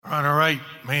right,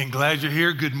 man, glad you're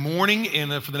here. Good morning.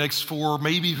 And for the next 4,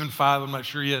 maybe even 5, I'm not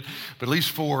sure yet, but at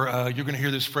least 4, you're going to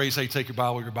hear this phrase, hey, take your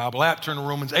Bible app, turn to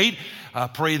Romans 8.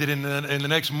 Pray that in the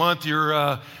next month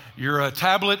your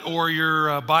tablet or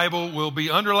your Bible will be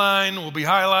underlined, will be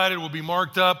highlighted, will be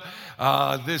marked up.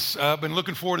 I've been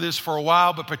looking forward to this for a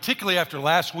while, but particularly after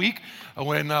last week,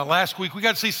 when last week we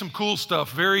got to see some cool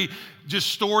stuff,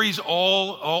 just stories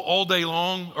all day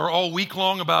long or all week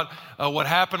long about what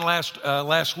happened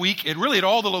last week. It really at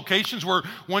all the locations were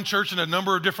one church in a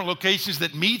number of different locations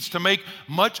that meets to make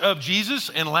much of Jesus.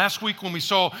 And last week when we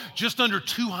saw just under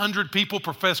 200 people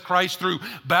profess Christ through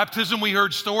baptism, we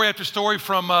heard story after story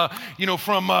from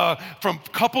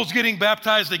couples getting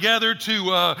baptized together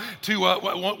to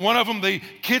one of them, the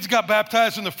kids got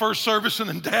baptized in the first service and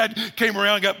then dad came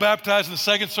around and got baptized in the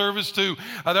second service. There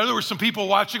were some people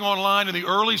watching online in the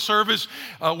early service.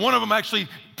 One of them actually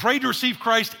prayed to receive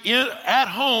Christ at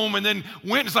home and then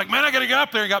went and was like, man, I got to get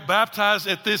up there, and got baptized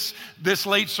at this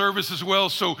late service as well.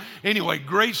 So anyway,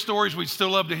 great stories. We'd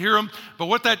still love to hear them. But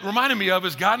what that reminded me of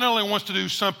is God not only wants to do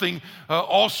something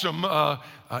awesome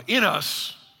in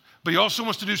us, but he also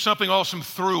wants to do something awesome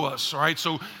through us, all right?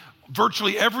 So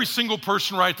virtually every single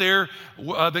person right there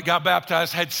that got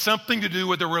baptized had something to do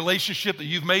with the relationship that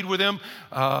you've made with them,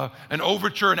 an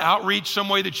overture, an outreach, some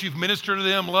way that you've ministered to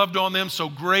them, loved on them. So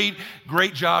great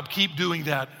job. Keep doing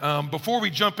that. Before we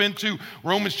jump into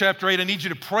Romans chapter 8, I need you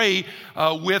to pray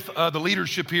with the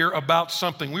leadership here about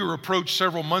something. We were approached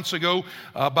several months ago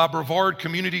by Brevard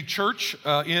Community Church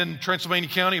in Transylvania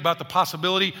County about the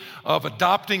possibility of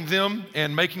adopting them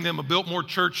and making them a Biltmore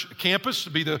Church campus, to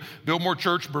be the Biltmore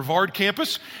Church Brevard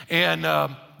campus. And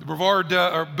the Brevard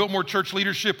or Biltmore Church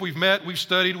leadership, we've met, we've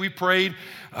studied, we've prayed,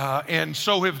 and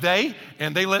so have they.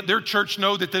 And they let their church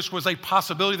know that this was a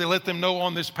possibility. They let them know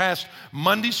on this past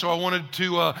Monday. So I wanted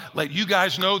to let you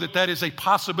guys know that is a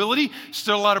possibility.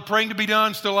 Still a lot of praying to be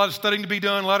done, still a lot of studying to be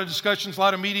done, a lot of discussions, a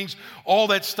lot of meetings, all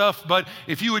that stuff. But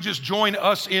if you would just join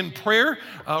us in prayer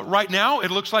right now, it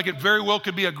looks like it very well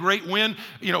could be a great win.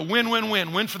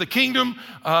 Win for the kingdom.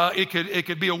 It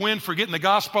could be a win for getting the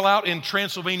gospel out in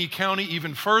Transylvania County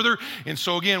even further. And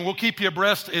so again, we'll keep you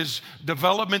abreast as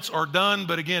developments are done.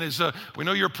 But again, we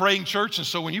know you're a praying church, and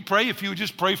so when you pray, if you would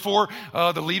just pray for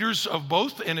the leaders of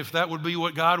both, and if that would be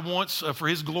what God wants for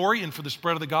his glory and for the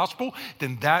spread of the gospel,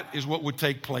 then that is what would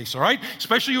take place, all right?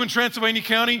 Especially you in Transylvania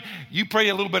County, you pray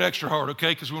a little bit extra hard,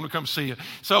 okay, because we want to come see you.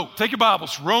 So take your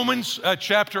Bibles. Romans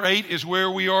chapter 8 is where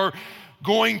we are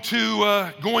going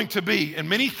to be, and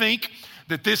many think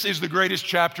that this is the greatest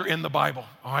chapter in the Bible,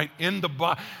 all right?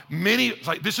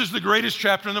 This is the greatest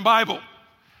chapter in the Bible.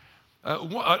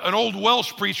 An old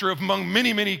Welsh preacher, among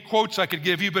many quotes I could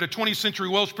give you, but a 20th century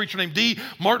Welsh preacher named D.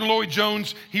 Martin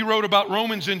Lloyd-Jones, he wrote about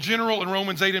Romans in general and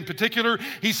Romans 8 in particular.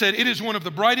 He said, it is one of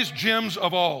the brightest gems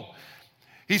of all.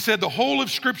 He said, the whole of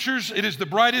Scriptures, it is the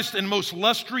brightest and most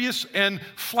lustrous and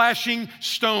flashing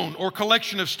stone or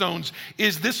collection of stones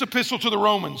is this epistle to the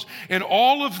Romans. And of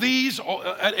all of these,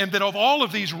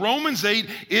 Romans 8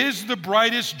 is the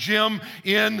brightest gem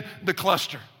in the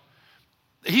cluster.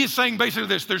 He is saying basically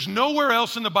this: there's nowhere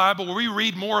else in the Bible where we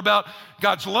read more about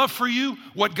God's love for you,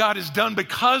 what God has done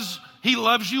because he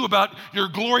loves you, about your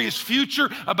glorious future,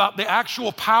 about the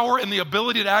actual power and the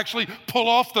ability to actually pull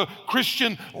off the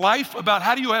Christian life, about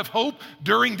how do you have hope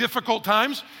during difficult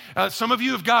times. Some of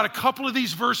you have got a couple of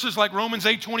these verses like Romans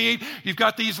 8:28. You've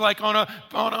got these like on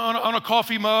a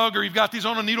coffee mug, or you've got these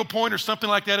on a needlepoint or something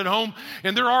like that at home.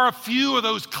 And there are a few of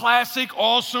those classic,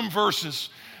 awesome verses.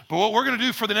 But what we're going to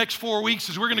do for the next 4 weeks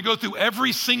is we're going to go through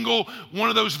every single one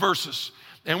of those verses.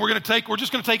 And we're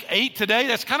just going to take 8 today.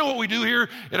 That's kind of what we do here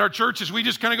at our church, is we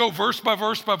just kind of go verse by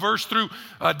verse by verse through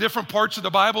different parts of the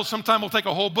Bible. Sometimes we'll take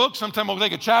a whole book. Sometimes we'll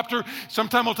take a chapter.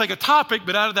 Sometimes we'll take a topic.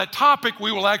 But out of that topic,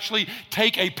 we will actually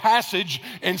take a passage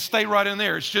and stay right in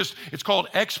there. It's called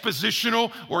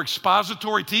expositional or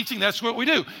expository teaching. That's what we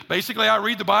do. Basically, I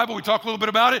read the Bible. We talk a little bit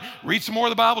about it. Read some more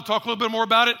of the Bible. Talk a little bit more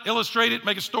about it. Illustrate it.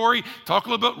 Make a story. Talk a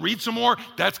little bit. Read some more.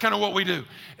 That's kind of what we do.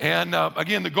 And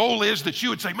again, the goal is that you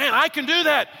would say, man, I can do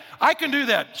that. I can do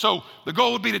that. So the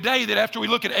goal would be today that after we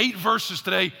look at 8 verses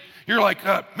today, you're like,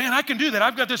 man, I can do that.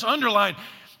 I've got this underlined.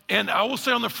 And I will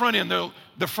say on the front end, though,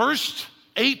 the first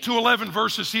 8 to 11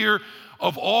 verses here,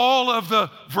 of all of the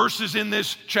verses in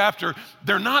this chapter,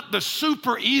 they're not the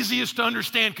super easiest to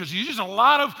understand because you're using a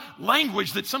lot of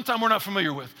language that sometimes we're not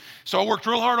familiar with. So I worked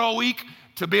real hard all week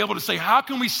to be able to say, how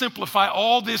can we simplify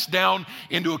all this down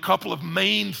into a couple of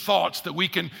main thoughts that we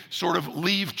can sort of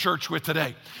leave church with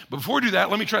today? But before we do that,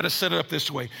 let me try to set it up this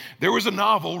way. There was a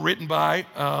novel written by,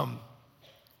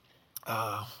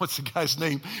 what's the guy's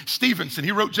name? Stevenson.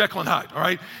 He wrote Jekyll and Hyde, all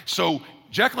right? So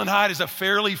Jekyll and Hyde is a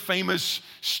fairly famous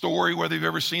story, whether you've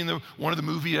ever seen one of the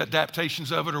movie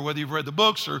adaptations of it or whether you've read the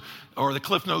books or the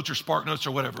Cliff Notes or Spark Notes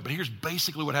or whatever. But here's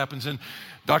basically what happens in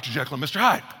Dr. Jekyll and Mr.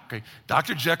 Hyde. Okay,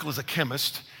 Dr. Jekyll is a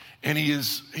chemist, and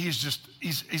he's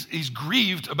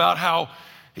grieved about how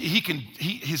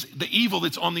the evil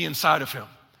that's on the inside of him.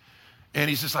 And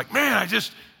he's just like, man,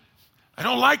 I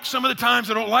don't like some of the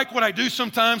times. I don't like what I do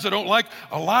sometimes. I don't like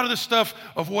a lot of the stuff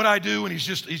of what I do. And he's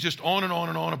just on and on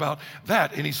and on about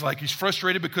that. And he's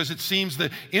frustrated because it seems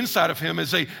the inside of him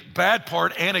is a bad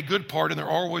part and a good part, and they're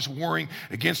always warring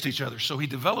against each other. So he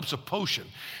develops a potion.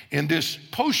 And this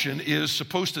potion is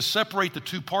supposed to separate the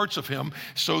two parts of him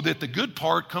so that the good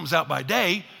part comes out by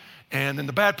day, and then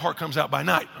the bad part comes out by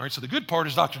night. All right, so the good part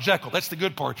is Dr. Jekyll. That's the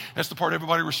good part. That's the part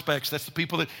everybody respects. That's the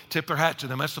people that tip their hat to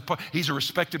them. That's the part. He's a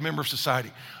respected member of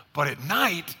society. But at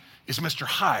night is Mr.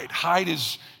 Hyde. Hyde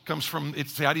comes from,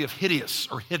 it's the idea of hideous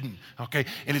or hidden, okay?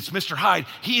 And it's Mr. Hyde.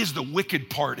 He is the wicked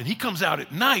part, and he comes out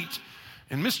at night,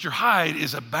 and Mr. Hyde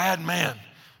is a bad man.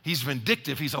 He's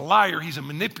vindictive, he's a liar, he's a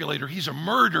manipulator, he's a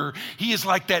murderer. He is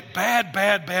like that bad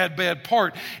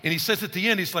part. And he says at the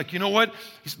end, he's like, you know what?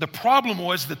 The problem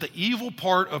was that the evil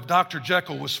part of Dr.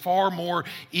 Jekyll was far more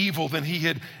evil than he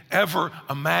had ever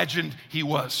imagined he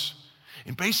was.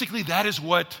 And basically that is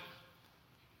what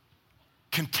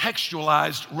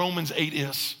contextualized Romans 8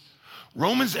 is.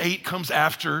 Romans 8 comes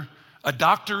after a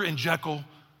Dr. Jekyll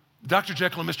and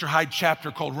Mr. Hyde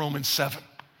chapter called Romans 7.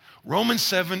 Romans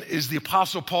 7 is the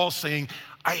Apostle Paul saying,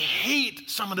 I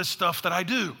hate some of the stuff that I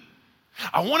do.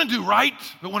 I want to do right,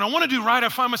 but when I want to do right, I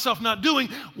find myself not doing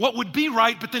what would be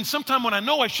right, but then sometime when I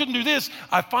know I shouldn't do this,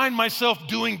 I find myself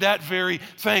doing that very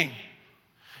thing.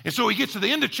 And so he gets to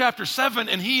the end of chapter 7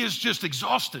 and he is just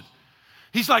exhausted.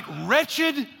 He's like,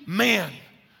 wretched man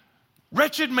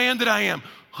that I am,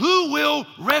 who will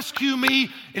rescue me?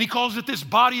 And he calls it this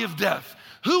body of death.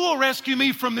 Who will rescue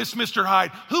me from this Mr.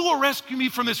 Hyde? Who will rescue me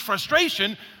from this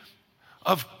frustration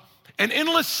of an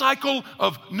endless cycle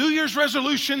of New Year's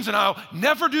resolutions, and I'll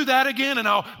never do that again, and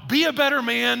I'll be a better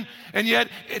man, and yet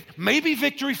it may be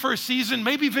victory for a season,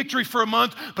 maybe victory for a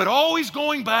month, but always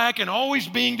going back and always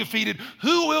being defeated.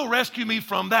 Who will rescue me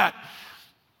from that?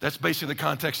 That's basically the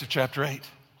context of chapter 8.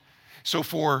 So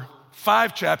for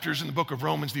 5 chapters in the book of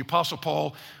Romans, the Apostle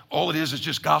Paul, all it is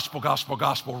just gospel.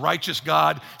 Righteous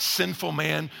God, sinful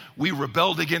man. We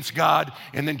rebelled against God,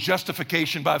 and then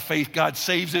justification by faith. God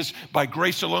saves us by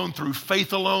grace alone, through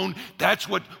faith alone. That's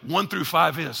what 1 through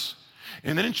 5 is.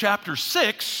 And then in chapter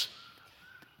 6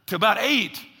 to about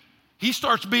 8, he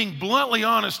starts being bluntly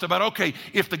honest about, okay,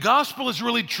 if the gospel is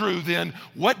really true, then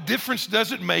what difference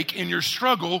does it make in your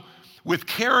struggle with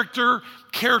character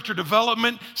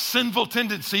development, sinful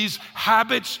tendencies,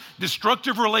 habits,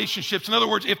 destructive relationships? In other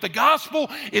words, if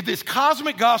this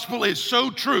cosmic gospel is so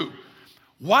true,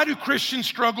 why do Christians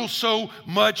struggle so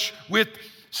much with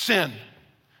sin?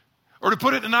 Or to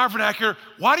put it in our vernacular,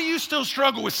 why do you still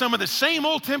struggle with some of the same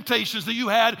old temptations that you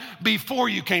had before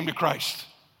you came to Christ?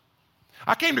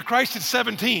 I came to Christ at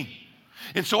 17.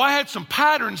 And so I had some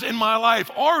patterns in my life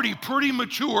already pretty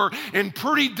mature and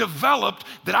pretty developed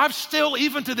that I've still,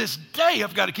 even to this day,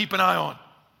 I've got to keep an eye on.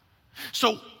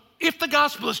 So if the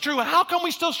gospel is true, how come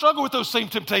we still struggle with those same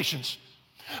temptations?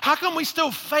 How come we still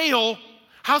fail?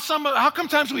 How come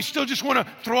sometimes we still just want to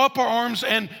throw up our arms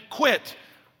and quit?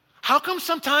 How come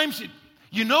sometimes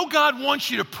you know God wants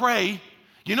you to pray,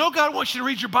 you know God wants you to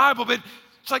read your Bible, but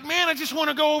it's like, man, I just want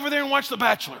to go over there and watch The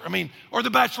Bachelor. Or The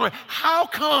Bachelorette. How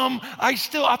come I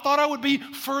thought I would be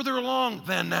further along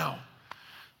than now?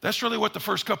 That's really what the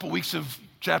first couple weeks of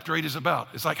chapter 8 is about.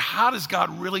 It's like, how does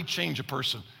God really change a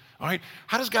person? All right?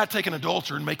 How does God take an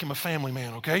adulterer and make him a family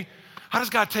man, okay? How does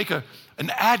God take an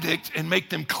addict and make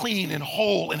them clean and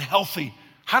whole and healthy?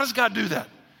 How does God do that?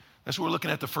 That's what we're looking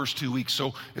at the first 2 weeks.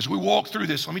 So as we walk through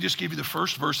this, let me just give you the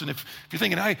first verse. And if you're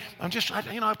thinking, I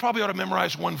probably ought to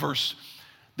memorize one verse.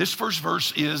 This first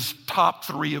verse is top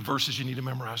 3 of verses you need to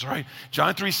memorize, all right?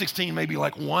 John 3:16 may be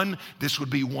like 1, this would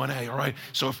be 1A, all right?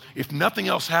 So if nothing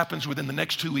else happens within the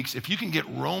next 2 weeks, if you can get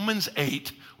Romans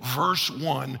 8, verse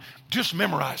 1, just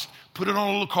memorized. Put it on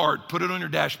a little card, put it on your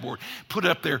dashboard, put it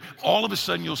up there. All of a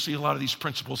sudden, you'll see a lot of these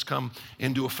principles come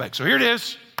into effect. So here it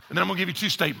is, and then I'm gonna give you 2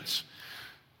 statements.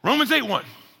 Romans 8:1,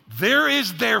 there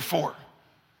is therefore.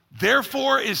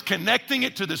 Therefore is connecting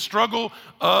it to the struggle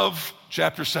of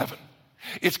chapter 7.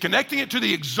 It's connecting it to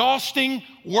the exhausting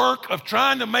work of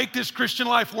trying to make this Christian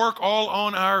life work all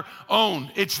on our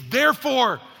own. It's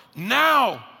therefore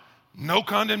now no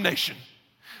condemnation.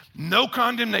 No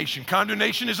condemnation.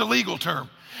 Condemnation is a legal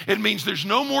term. It means there's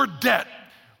no more debt.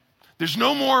 There's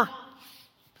no more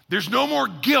There's no more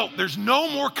guilt. There's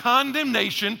no more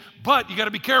condemnation, but you got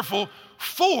to be careful,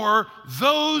 for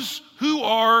those who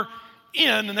are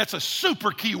in, and that's a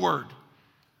super key word,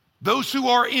 those who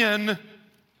are in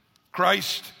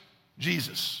Christ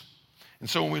Jesus. And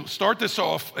so when we start this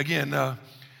off, again,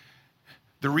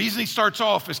 the reason he starts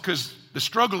off is because the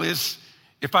struggle is,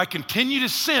 if I continue to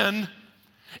sin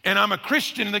and I'm a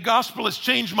Christian and the gospel has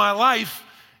changed my life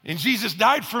and Jesus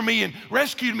died for me and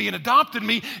rescued me and adopted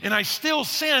me and I still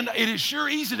sin, it is sure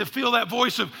easy to feel that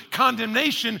voice of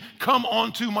condemnation come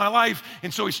onto my life.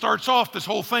 And so he starts off this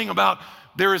whole thing about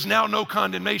there is now no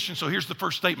condemnation. So here's the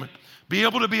first statement. Be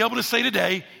able to say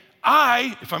today,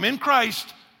 if I'm in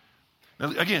Christ, now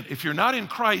again, if you're not in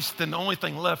Christ, then the only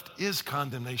thing left is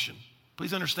condemnation.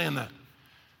 Please understand that.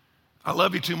 I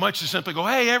love you too much to simply go,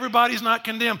 hey, everybody's not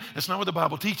condemned. That's not what the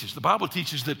Bible teaches. The Bible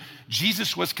teaches that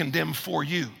Jesus was condemned for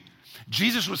you.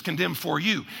 Jesus was condemned for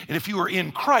you. And if you are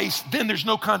in Christ, then there's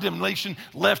no condemnation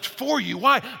left for you.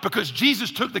 Why? Because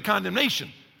Jesus took the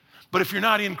condemnation. But if you're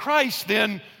not in Christ,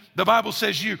 then the Bible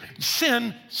says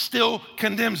sin still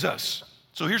condemns us.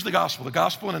 So here's the gospel. The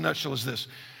gospel in a nutshell is this.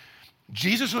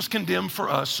 Jesus was condemned for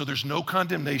us, so there's no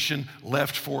condemnation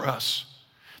left for us.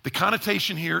 The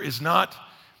connotation here is not,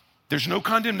 there's no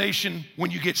condemnation when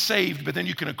you get saved, but then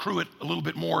you can accrue it a little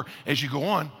bit more as you go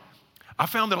on. I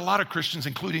found that a lot of Christians,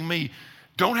 including me,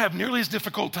 don't have nearly as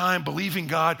difficult time believing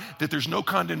God that there's no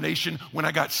condemnation when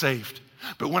I got saved.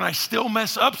 But when I still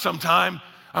mess up sometime,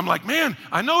 I'm like, man,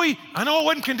 I know I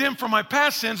wasn't condemned for my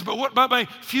past sins, but what about my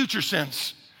future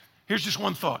sins? Here's just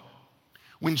one thought.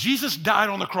 When Jesus died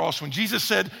on the cross, when Jesus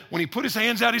said, when he put his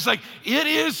hands out, he's like, it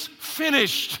is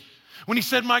finished. When he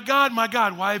said, my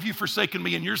God, why have you forsaken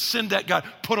me? And your sin debt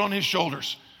got put on his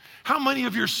shoulders. How many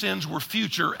of your sins were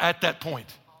future at that point?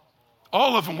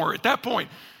 All of them were at that point.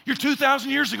 You're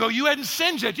 2,000 years ago. You hadn't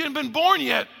sinned yet. You hadn't been born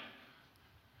yet.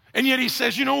 And yet he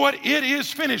says, you know what? It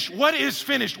is finished. What is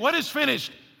finished? What is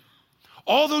finished?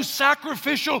 All those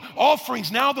sacrificial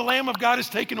offerings. Now the Lamb of God has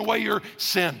taken away your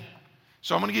sin.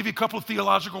 So I'm going to give you a couple of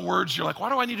theological words. You're like, why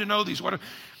do I need to know these?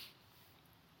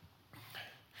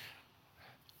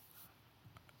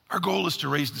 Our goal is to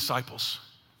raise disciples.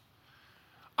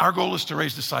 Our goal is to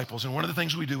raise disciples. And one of the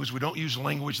things we do is we don't use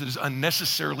language that is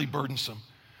unnecessarily burdensome.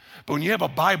 But when you have a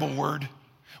Bible word,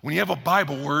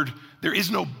 there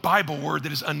is no Bible word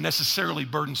that is unnecessarily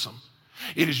burdensome.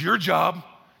 It is your job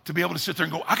to be able to sit there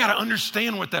and go, I got to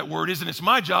understand what that word is. And it's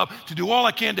my job to do all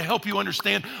I can to help you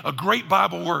understand a great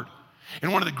Bible word.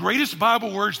 And one of the greatest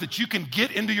Bible words that you can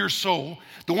get into your soul,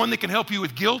 the one that can help you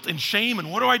with guilt and shame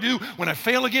and what do I do when I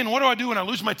fail again? What do I do when I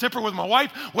lose my temper with my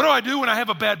wife? What do I do when I have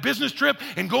a bad business trip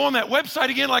and go on that website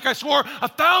again like I swore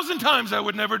 1,000 times I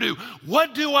would never do?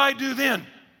 What do I do then?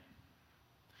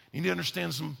 You need to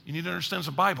understand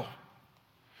some Bible.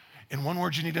 And one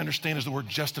word you need to understand is the word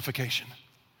justification.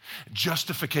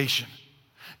 Justification.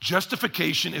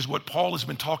 Justification is what Paul has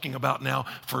been talking about now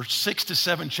for 6 to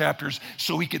 7 chapters,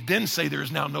 so he could then say there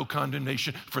is now no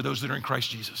condemnation for those that are in Christ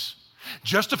Jesus.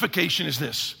 Justification is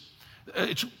this.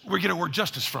 We get our word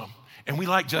justice from, and we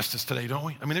like justice today, don't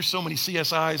we? I mean, there's so many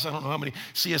CSIs. I don't know how many.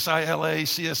 CSI LA,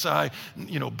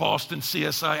 CSI, Boston,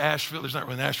 CSI Asheville. There's not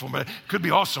really Nashville, but it could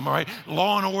be awesome, all right?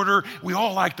 Law and Order, we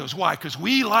all like those. Why? Because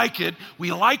we like it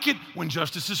when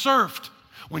justice is served.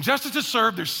 When justice is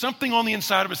served, there's something on the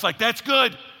inside of us like, that's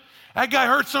good. That guy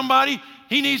hurt somebody.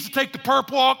 He needs to take the perp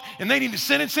walk, and they need to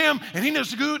sentence him, and he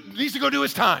needs to go do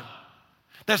his time.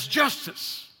 That's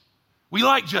justice. We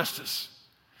like justice.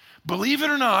 Believe it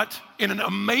or not, in an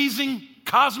amazing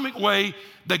cosmic way,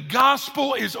 the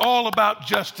gospel is all about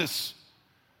justice.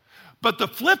 But the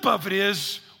flip of it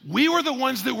is, we were the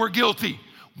ones that were guilty.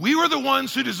 We were the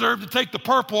ones who deserved to take the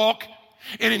perp walk,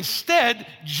 and instead,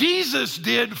 Jesus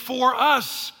did for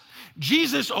us.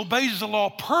 Jesus obeys the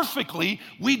law perfectly.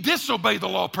 We disobey the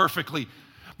law perfectly.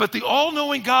 But the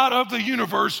all-knowing God of the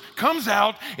universe comes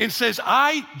out and says,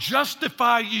 I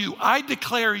justify you. I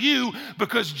declare you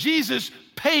because Jesus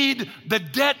paid the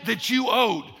debt that you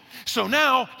owed. So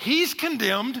now he's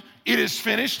condemned. It is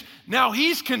finished. Now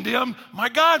he's condemned. My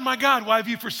God, why have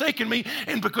you forsaken me?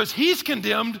 And because he's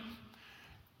condemned,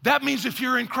 that means if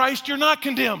you're in Christ, you're not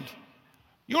condemned.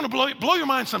 You want to blow your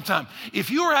mind sometime. If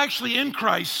you are actually in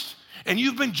Christ and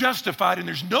you've been justified and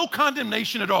there's no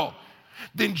condemnation at all,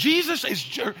 then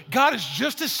God is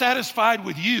just as satisfied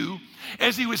with you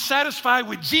as he was satisfied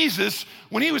with Jesus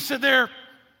when he was sitting there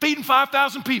feeding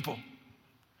 5,000 people.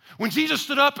 When Jesus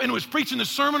stood up and was preaching the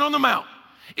Sermon on the Mount,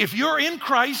 if you're in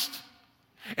Christ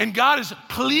and God is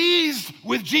pleased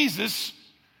with Jesus,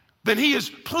 then he is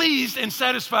pleased and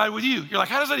satisfied with you. You're like,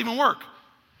 how does that even work?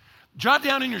 Jot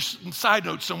down in your side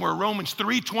notes somewhere Romans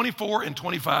 3, 24 and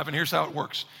 25, and here's how it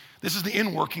works. This is the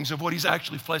inner workings of what he's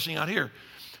actually fleshing out here.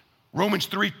 Romans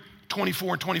 3,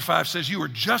 24 and 25 says, you are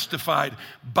justified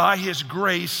by his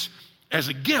grace as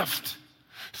a gift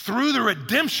through the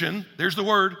redemption, there's the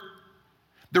word,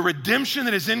 the redemption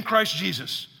that is in Christ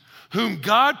Jesus, whom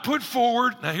God put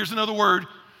forward. Now here's another word.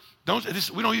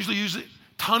 We don't usually use a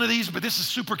ton of these, but this is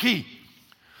super key.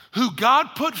 Who God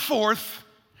put forth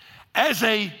as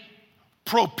a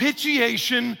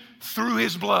propitiation through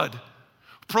his blood.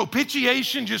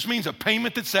 Propitiation just means a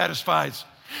payment that satisfies.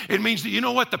 It means that, you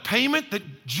know what? The payment that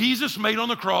Jesus made on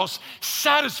the cross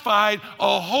satisfied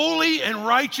a holy and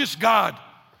righteous God.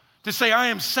 To say, I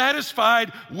am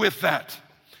satisfied with that.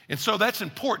 And so that's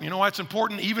important. You know why it's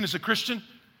important even as a Christian?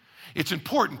 It's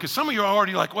important because some of you are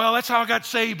already like, well, that's how I got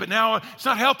saved, but now it's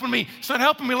not helping me. It's not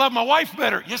helping me love my wife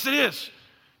better. Yes, it is.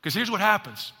 Because here's what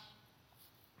happens.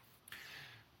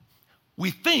 We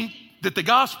think that the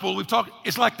gospel,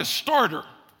 it's like the starter.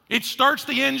 It starts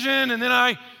the engine and then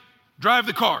I drive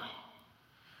the car.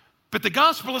 But the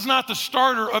gospel is not the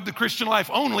starter of the Christian life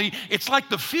only. It's like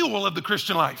the fuel of the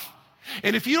Christian life.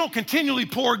 And if you don't continually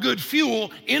pour good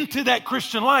fuel into that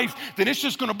Christian life, then it's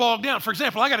just going to bog down. For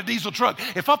example, I got a diesel truck.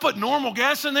 If I put normal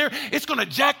gas in there, it's going to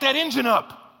jack that engine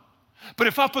up. But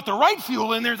if I put the right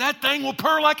fuel in there, that thing will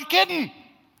purr like a kitten. In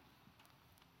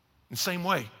the same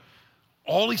way,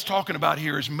 all he's talking about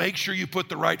here is make sure you put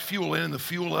the right fuel in, and the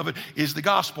fuel of it is the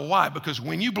gospel. Why? Because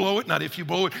when you blow it, not if you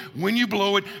blow it, when you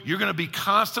blow it, you're going to be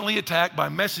constantly attacked by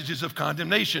messages of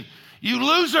condemnation. You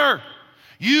loser!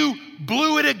 You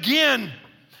blew it again.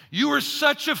 You are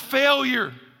such a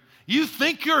failure. You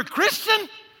think you're a Christian?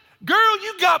 Girl,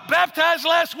 you got baptized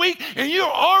last week and you're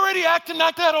already acting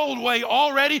like that old way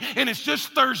already, and it's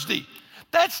just Thursday.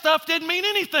 That stuff didn't mean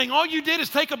anything. All you did is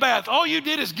take a bath. All you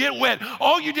did is get wet.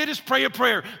 All you did is pray a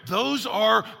prayer. Those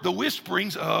are the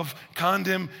whisperings of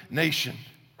condemnation.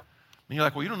 And you're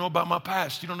like, well, you don't know about my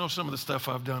past. You don't know some of the stuff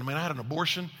I've done. I mean, I had an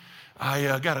abortion.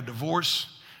 I got a divorce.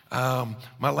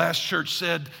 My last church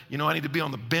said, I need to be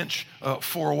on the bench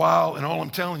for a while. And all I'm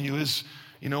telling you is,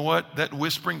 you know what? That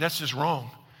whispering, that's just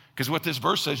wrong. Because what this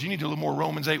verse says, you need to look more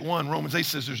Romans 8:1. Romans 8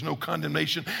 says there's no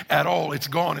condemnation at all. It's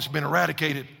gone. It's been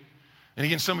eradicated. And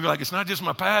again, some of you are like, it's not just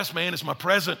my past, man. It's my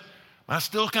present. I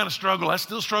still kind of struggle. I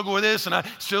still struggle with this, and I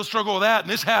still struggle with that, and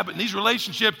this habit, and these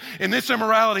relationships, and this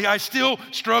immorality. I still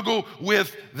struggle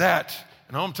with that.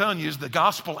 And all I'm telling you is the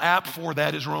gospel app for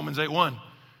that is Romans 8:1.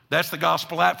 That's the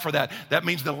gospel app for that. That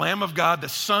means the Lamb of God, the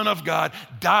Son of God,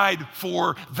 died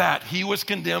for that. He was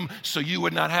condemned so you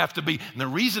would not have to be. And the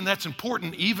reason that's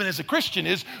important, even as a Christian,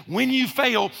 is when you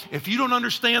fail, if you don't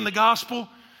understand the gospel,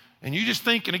 and you just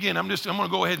think, and again, I'm going to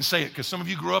go ahead and say it because some of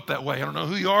you grew up that way. I don't know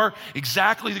who you are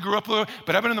exactly that grew up that way,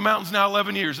 but I've been in the mountains now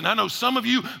 11 years, and I know some of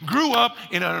you grew up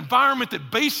in an environment that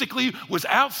basically was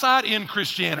outside in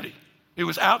Christianity. It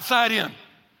was outside in.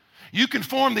 You can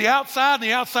form the outside, and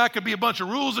the outside could be a bunch of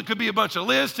rules. It could be a bunch of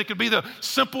lists. It could be the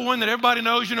simple one that everybody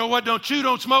knows. You know what? Don't chew,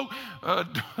 don't smoke.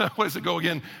 What does it go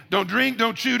again? Don't drink,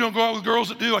 don't chew, don't go out with girls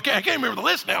that do. I can't remember the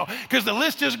list now because the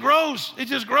list just grows. It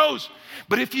just grows.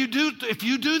 But if you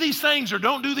do these things or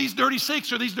don't do these dirty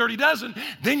six or these dirty dozen,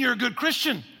 then you're a good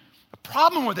Christian. The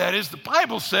problem with that is the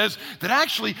Bible says that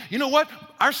actually, you know what?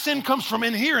 Our sin comes from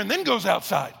in here and then goes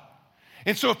outside.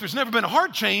 And so if there's never been a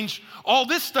heart change, all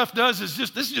this stuff does is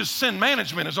this is just sin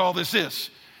management is all this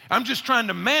is. I'm just trying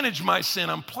to manage my sin.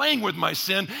 I'm playing with my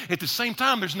sin. At the same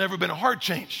time, there's never been a heart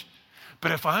change.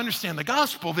 But if I understand the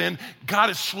gospel, then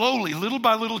God is slowly, little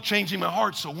by little, changing my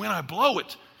heart. So when I blow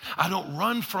it, I don't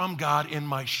run from God in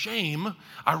my shame.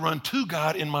 I run to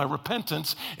God in my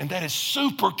repentance, and that is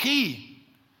super key.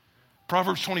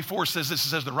 Proverbs 24 says this. It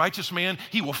says, the righteous man,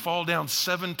 he will fall down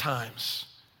 7 times.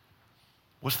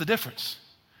 What's the difference?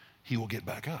 He will get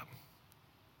back up.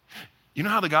 You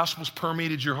know how the gospel's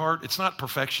permeated your heart? It's not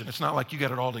perfection. It's not like you got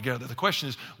it all together. The question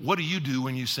is, what do you do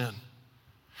when you sin?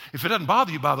 If it doesn't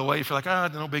bother you, by the way, if you're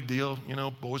like, no big deal,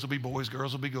 boys will be boys,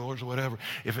 girls will be girls, or whatever.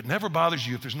 If it never bothers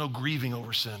you, if there's no grieving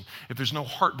over sin, if there's no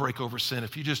heartbreak over sin,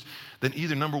 then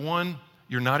either number one,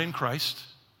 you're not in Christ,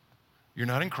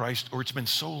 or it's been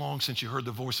so long since you heard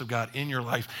the voice of God in your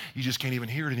life, you just can't even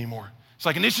hear it anymore. It's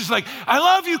like, and this is like, I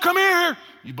love you, come here.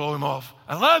 You blow him off.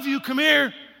 I love you, come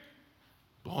here.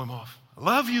 Blow him off. I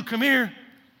love you, come here.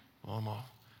 Blow him off.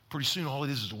 Pretty soon, all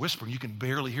it is a whisper, and you can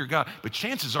barely hear God. But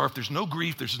chances are, if there's no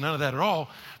grief, there's none of that at all,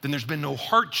 then there's been no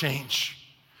heart change.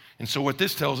 And so what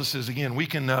this tells us is, again,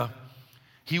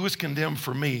 he was condemned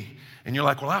for me. And you're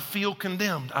like, well, I feel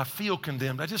condemned. I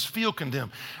just feel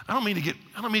condemned. I don't mean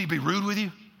to be rude with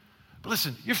you. But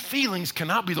listen, your feelings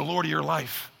cannot be the Lord of your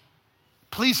life.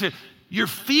 Please hear. Your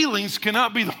feelings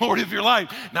cannot be the Lord of your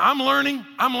life. Now I'm learning.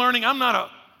 I'm not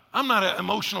an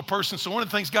emotional person. So one of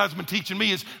the things God's been teaching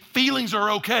me is feelings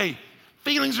are okay.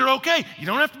 Feelings are okay. You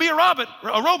don't have to be a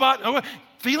robot.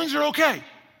 Feelings are okay.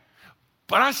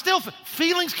 But I still,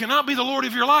 feelings cannot be the Lord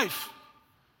of your life.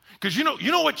 Because you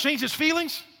know what changes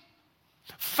feelings?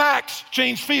 Facts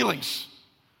change feelings.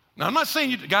 Now, I'm not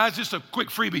saying, guys, just a quick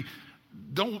freebie.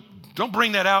 Don't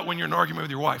bring that out when you're in an argument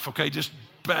with your wife, okay? Just,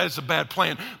 it's a bad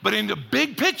plan. But in the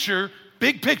big picture,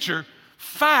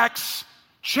 facts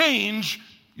change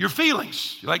your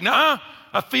feelings. You're like, nah,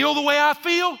 I feel the way I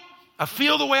feel. I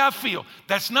feel the way I feel.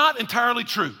 That's not entirely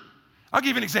true. I'll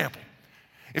give you an example.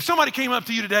 If somebody came up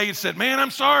to you today and said, man,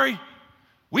 I'm sorry,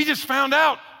 we just found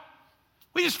out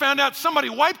somebody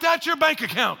wiped out your bank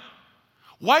account,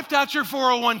 wiped out your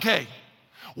 401k,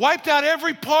 wiped out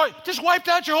every part, just wiped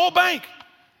out your whole bank.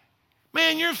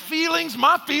 Man, your feelings,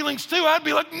 my feelings too, I'd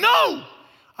be like, no,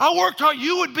 I worked hard.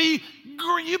 You'd be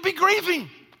grieving.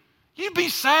 You'd be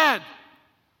sad.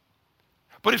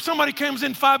 But if somebody comes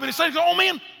in 5 minutes later, oh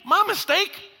man, my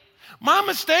mistake.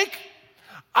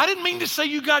 I didn't mean to say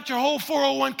you got your whole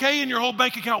 401k and your whole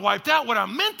bank account wiped out. What I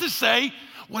meant to say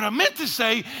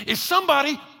is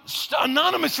somebody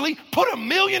anonymously put $1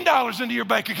 million into your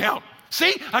bank account.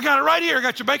 See, I got it right here. I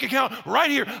got your bank account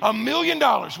right here, $1 million.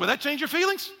 Will that change your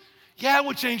feelings? Yeah, it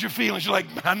would change your feelings. You're like,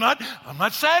 I'm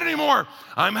not sad anymore.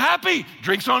 I'm happy.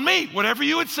 Drink's on me. Whatever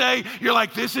you would say, you're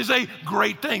like, this is a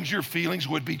great thing. Your feelings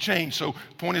would be changed. So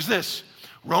point is this,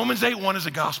 Romans 8:1 is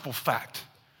a gospel fact.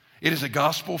 It is a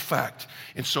gospel fact.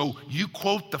 And so you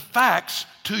quote the facts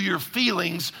to your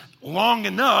feelings long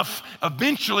enough,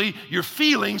 eventually your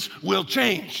feelings will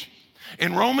change.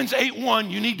 In Romans 8:1,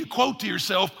 you need to quote to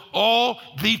yourself all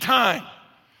the time.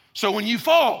 So when you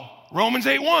fall, Romans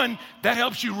 8:1, that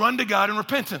helps you run to God in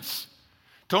repentance.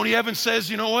 Tony Evans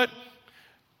says, you know what?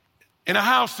 In a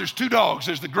house, there's 2 dogs.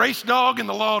 There's the grace dog and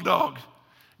the law dog.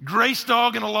 Grace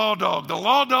dog and a law dog. The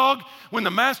law dog, when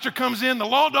the master comes in, the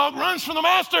law dog runs from the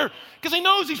master because he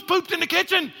knows he's pooped in the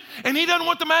kitchen and he doesn't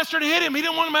want the master to hit him. He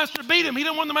doesn't want the master to beat him. He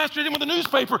doesn't want the master to hit him with a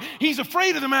newspaper. He's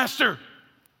afraid of the master.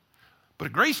 But a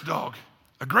grace dog,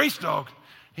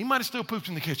 he might have still pooped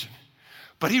in the kitchen.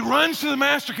 But he runs to the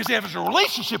master because he has a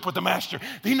relationship with the master.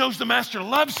 He knows the master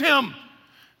loves him.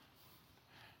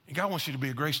 And God wants you to be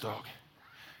a grace dog.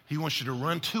 He wants you to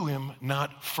run to him,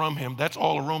 not from him. That's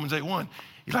all of Romans 8:1.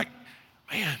 You're like,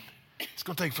 man, it's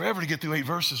going to take forever to get through 8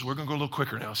 verses. We're going to go a little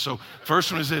quicker now. So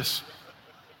first one is this.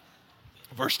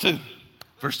 Verse 2.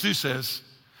 Verse 2 says,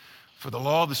 for the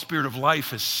law of the Spirit of life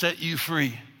has set you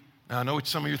free. Now, I know what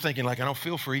some of you are thinking, like, I don't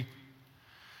feel free.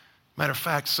 Matter of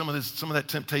fact, some of that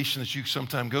temptation that you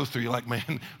sometimes go through, you're like,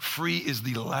 man, free is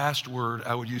the last word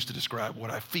I would use to describe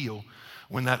what I feel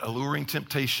when that alluring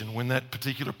temptation, when that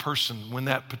particular person, when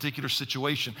that particular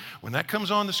situation, when that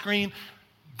comes on the screen,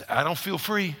 I don't feel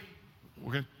free.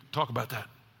 We're going to talk about that.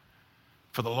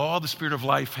 For the law of the Spirit of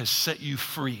life has set you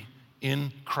free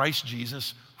in Christ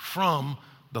Jesus from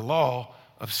the law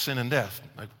of sin and death.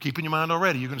 Now, keep in your mind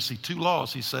already, you're going to see 2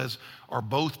 laws, he says, are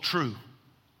both true.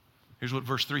 Here's what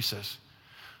verse 3 says.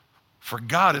 For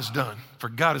God has done.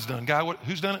 God,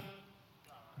 who's done it?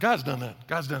 God's done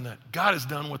that. God has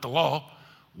done what the law,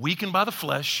 weakened by the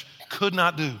flesh, could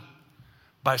not do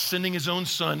by sending his own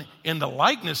son in the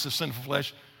likeness of sinful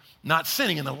flesh, not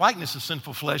sinning in the likeness of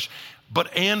sinful flesh,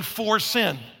 and for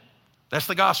sin. That's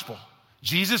the gospel.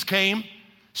 Jesus came,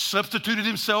 substituted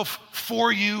himself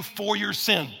for you, for your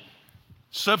sin.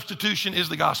 Substitution is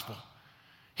the gospel.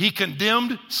 He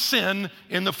condemned sin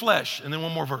in the flesh. And then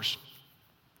one more verse.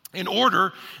 In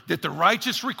order that the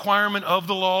righteous requirement of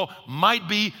the law might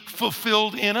be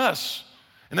fulfilled in us.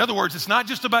 In other words, it's not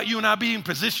just about you and I being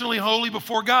positionally holy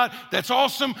before God. That's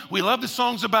awesome. We love the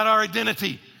songs about our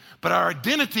identity. But our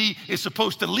identity is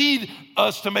supposed to lead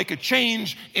us to make a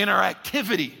change in our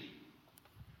activity.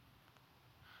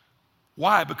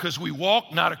 Why? Because we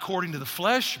walk not according to the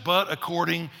flesh, but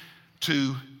according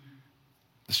to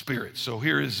the Spirit. So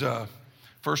here is,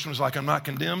 first one is like, I'm not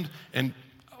condemned. And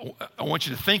I want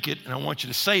you to think it, and I want you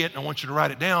to say it, and I want you to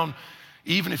write it down,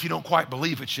 even if you don't quite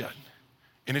believe it yet.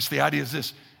 And it's the idea is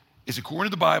this, is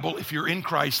according to the Bible, if you're in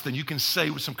Christ, then you can say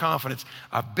with some confidence,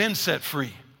 I've been set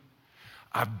free.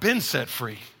 I've been set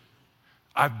free.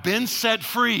 I've been set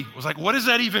free. It was like, what does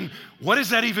that even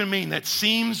mean? That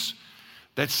seems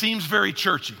very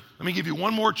churchy. Let me give you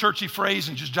one more churchy phrase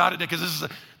and just jot it down,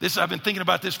 because I've been thinking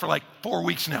about this for like 4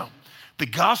 weeks now. The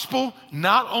gospel is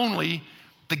not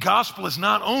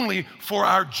only for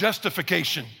our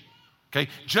justification. Okay,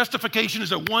 justification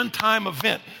is a one-time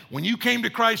event. When you came to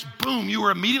Christ, boom, you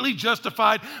were immediately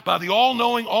justified by the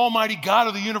all-knowing, almighty God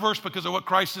of the universe because of what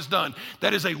Christ has done.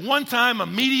 That is a one-time,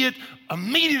 immediate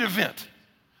event.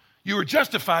 You were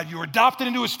justified, you were adopted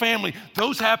into his family.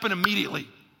 Those happen immediately.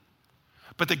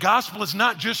 But the gospel is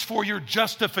not just for your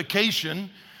justification,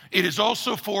 it is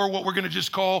also for what we're gonna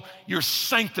just call your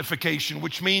sanctification,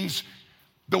 which means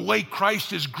the way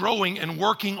Christ is growing and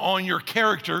working on your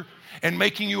character and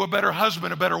making you a better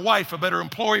husband, a better wife, a better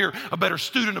employer, a better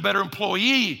student, a better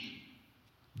employee.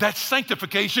 That's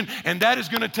sanctification, and that is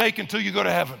gonna take until you go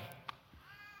to heaven.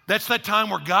 That's that time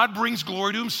where God brings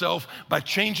glory to himself by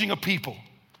changing a people.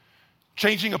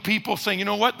 Changing a people, saying, you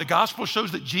know what? The gospel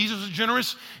shows that Jesus is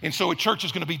generous, and so a church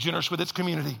is gonna be generous with its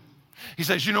community. He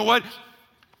says, you know what?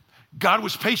 God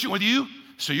was patient with you,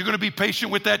 so you're gonna be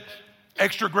patient with that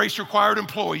extra grace required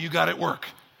employee you got at work.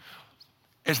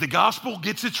 As the gospel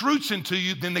gets its roots into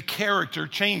you, then the character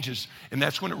changes, and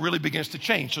that's when it really begins to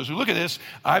change. So as we look at this,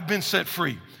 I've been set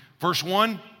free. Verse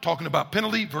 1, talking about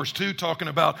penalty. Verse 2, talking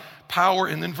about power.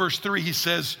 And then verse 3, he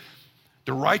says,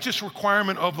 the righteous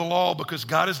requirement of the law, because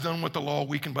God has done what the law,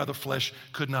 weakened by the flesh,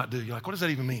 could not do. You're like, what does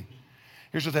that even mean?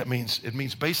 Here's what that means. It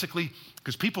means basically,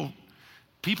 because people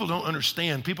don't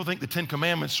understand. People think the 10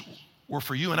 Commandments were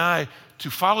for you and I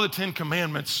to follow the 10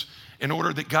 Commandments in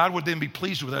order that God would then be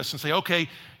pleased with us and say, okay,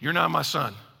 you're now my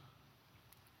son.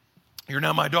 You're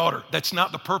now my daughter. That's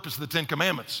not the purpose of the 10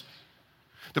 Commandments.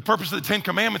 The purpose of the 10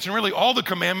 Commandments, and really all the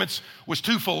commandments, was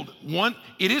twofold. One,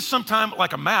 it is sometimes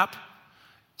like a map.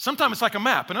 Sometimes it's like a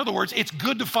map. In other words, it's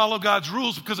good to follow God's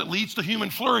rules because it leads to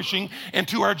human flourishing and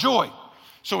to our joy.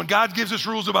 So when God gives us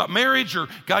rules about marriage or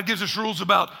God gives us rules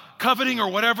about coveting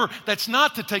or whatever, that's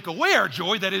not to take away our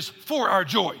joy, that is for our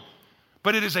joy.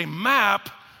 But it is a map,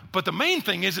 but the main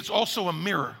thing is it's also a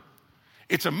mirror.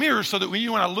 It's a mirror so that when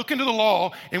you and I look into the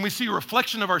law and we see a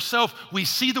reflection of ourselves, we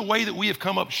see the way that we have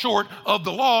come up short of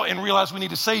the law and realize we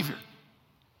need a Savior.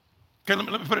 Okay, let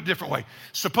me put it a different way.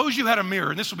 Suppose you had a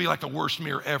mirror, and this would be like the worst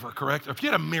mirror ever, correct? If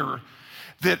you had a mirror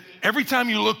that every time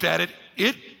you looked at it,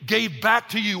 it gave back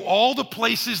to you all the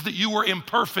places that you were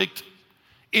imperfect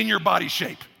in your body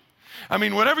shape. I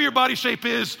mean, whatever your body shape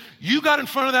is, you got in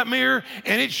front of that mirror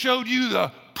and it showed you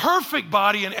the perfect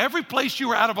body in every place you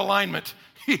were out of alignment.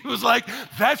 He was like,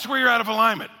 that's where you're out of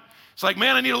alignment. It's like,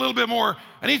 man, I need a little bit more.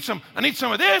 I need some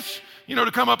of this,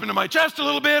 to come up into my chest a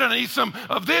little bit. And I need some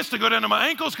of this to go down to my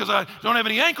ankles because I don't have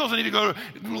any ankles. I need to go to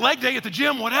leg day at the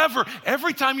gym, whatever.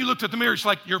 Every time you looked at the mirror, it's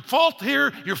like, your fault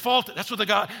here, your fault. That's what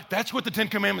the 10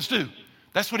 Commandments do.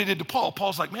 That's what he did to Paul.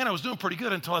 Paul's like, man, I was doing pretty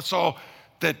good until I saw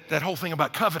that whole thing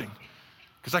about coveting.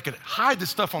 Because I could hide this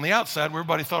stuff on the outside where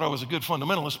everybody thought I was a good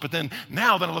fundamentalist. But then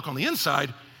I look on the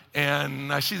inside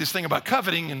and I see this thing about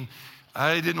coveting and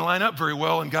I didn't line up very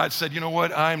well. And God said, you know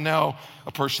what? I'm now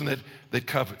a person that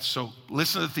covets. So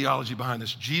listen to the theology behind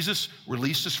this. Jesus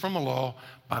released us from the law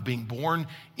by being born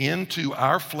into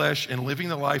our flesh and living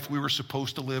the life we were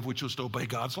supposed to live, which was to obey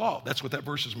God's law. That's what that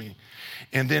verse is meaning.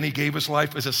 And then he gave us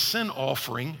life as a sin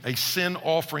offering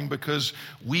because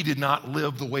we did not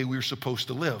live the way we were supposed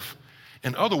to live.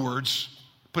 In other words,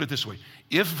 put it this way,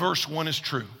 if verse 1 is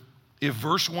true,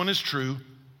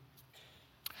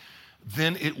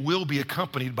 then it will be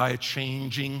accompanied by a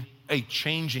changing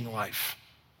life.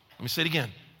 Let me say it again.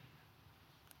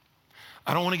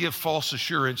 I don't want to give false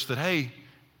assurance that, hey,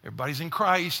 everybody's in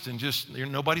Christ and just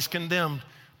nobody's condemned.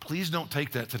 Please don't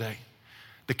take that today.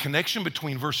 The connection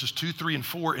between verses 2, 3, and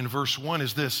 4 and verse 1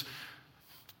 is this.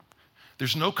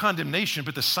 There's no condemnation,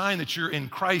 but the sign that you're in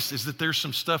Christ is that there's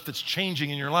some stuff that's changing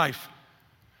in your life.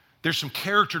 There's some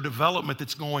character development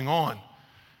that's going on.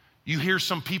 You hear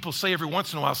some people say every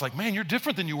once in a while, it's like, man, you're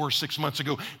different than you were 6 months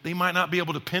ago. They might not be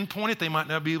able to pinpoint it. They might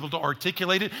not be able to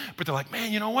articulate it, but they're like,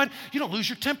 man, you know what? You don't lose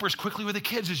your temper as quickly with the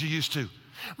kids as you used to.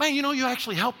 Man, you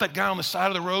actually helped that guy on the side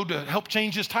of the road to help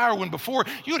change his tire when before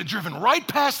you would have driven right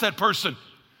past that person.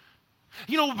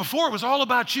 Before it was all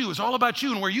about you. It was all about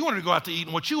you and where you wanted to go out to eat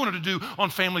and what you wanted to do on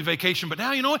family vacation. But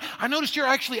now, you know what? I noticed you're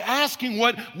actually asking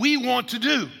what we want to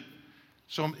do.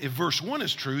 So if verse 1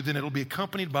 is true, then it'll be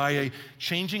accompanied by a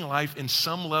changing life in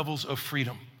some levels of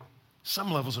freedom.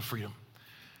 Some levels of freedom.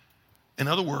 In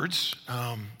other words,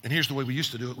 and here's the way we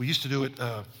used to do it. We used to do it,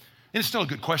 and it's still a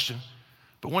good question,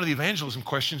 but one of the evangelism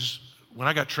questions when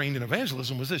I got trained in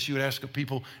evangelism was this. You would ask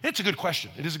people, it's a good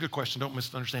question. It is a good question. Don't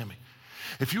misunderstand me.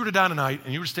 If you were to die tonight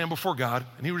and you were to stand before God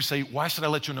and he were to say, why should I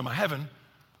let you into my heaven?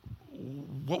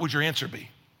 What would your answer be?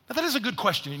 Now, that is a good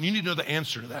question, and you need to know the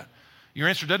answer to that. Your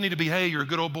answer doesn't need to be, hey, you're a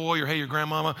good old boy, or hey, your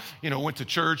grandmama, went to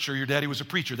church, or your daddy was a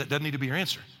preacher. That doesn't need to be your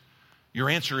answer. Your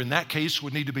answer in that case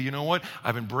would need to be, you know what?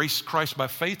 I've embraced Christ by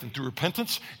faith and through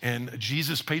repentance, and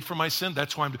Jesus paid for my sin.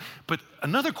 That's why But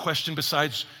another question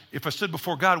besides, if I stood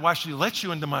before God, why should he let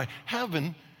you into my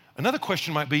heaven? Another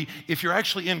question might be, if you're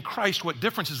actually in Christ, what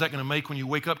difference is that going to make when you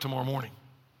wake up tomorrow morning?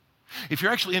 If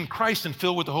you're actually in Christ and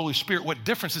filled with the Holy Spirit, what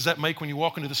difference does that make when you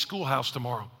walk into the schoolhouse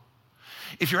tomorrow?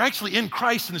 If you're actually in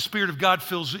Christ and the Spirit of God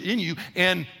fills in you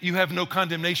and you have no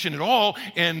condemnation at all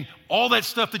and all that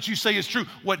stuff that you say is true,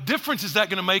 what difference is that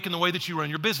going to make in the way that you run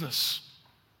your business?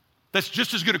 That's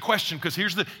just as good a question, because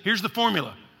here's the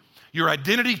formula. Your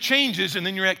identity changes and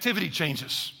then your activity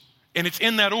changes. And it's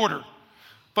in that order.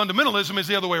 Fundamentalism is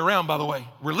the other way around, by the way.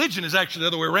 Religion is actually the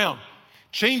other way around.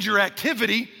 Change your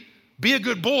activity, be a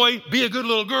good boy, be a good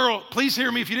little girl. Please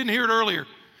hear me if you didn't hear it earlier.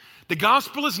 The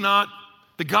gospel is not,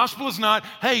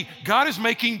 hey, God is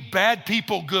making bad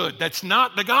people good. That's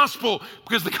not the gospel,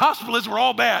 because the gospel is we're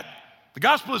all bad. The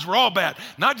gospel is we're all bad.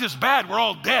 Not just bad, we're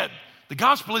all dead. The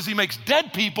gospel is he makes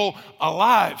dead people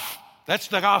alive. That's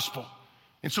the gospel.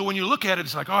 And so when you look at it,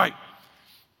 it's like, all right,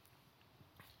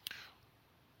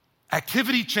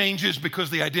 activity changes because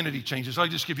the identity changes. I'll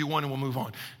just give you one and we'll move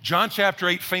on. John chapter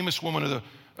 8, famous story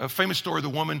of the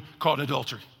woman caught in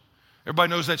adultery. Everybody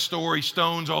knows that story,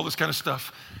 stones, all this kind of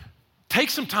stuff. Take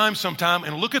some time sometime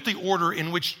and look at the order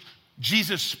in which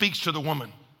Jesus speaks to the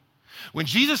woman. When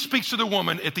Jesus speaks to the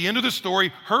woman at the end of the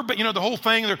story, the whole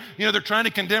thing, they're trying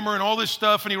to condemn her and all this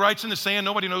stuff, and he writes in the sand.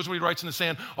 Nobody knows what he writes in the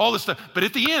sand, all this stuff. But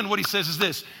at the end, what he says is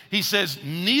this. He says,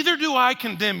 neither do I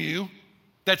condemn you.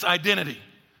 That's identity.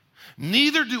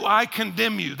 Neither do I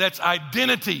condemn you. That's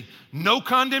identity. No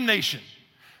condemnation.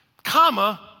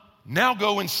 Comma, now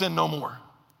go and sin no more.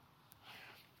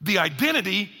 The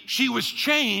identity, she was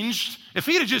changed. If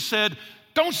he'd have just said,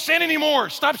 don't sin anymore,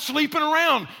 stop sleeping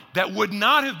around, that would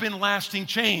not have been lasting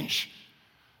change.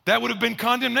 That would have been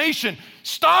condemnation.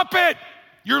 Stop it,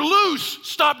 you're loose,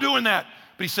 stop doing that.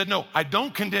 But he said, no, I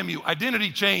don't condemn you.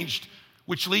 Identity changed,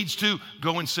 which leads to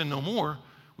go and sin no more,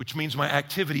 which means my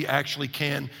activity actually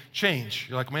can change.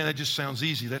 You're like, man, that just sounds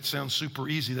easy. That sounds super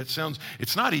easy.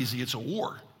 It's not easy, it's a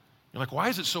war. You're like, why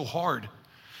is it so hard?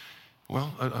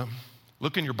 Well,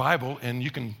 look in your Bible, and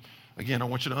you can, again, I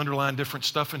want you to underline different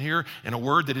stuff in here. And a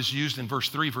word that is used in verse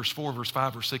 3, verse 4, verse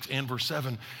 5, verse 6, and verse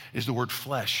 7 is the word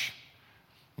flesh.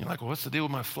 You're like, well, what's the deal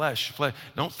with my flesh?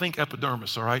 Don't think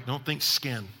epidermis, all right? Don't think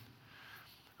skin.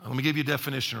 Let me give you a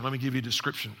definition, or let me give you a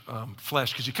description.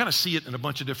 Flesh, because you kind of see it in a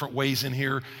bunch of different ways in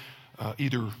here,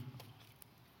 either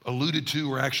alluded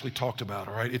to or actually talked about,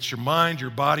 all right? It's your mind,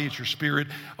 your body, it's your spirit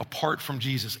apart from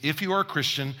Jesus. If you are a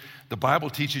Christian, the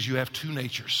Bible teaches you have two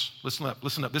natures. Listen up.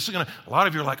 This is a lot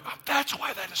of you are like, oh, that's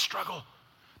why that is struggle.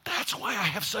 That's why I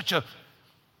have such a,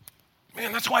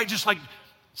 man, that's why it's like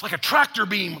a tractor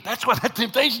beam. That's why that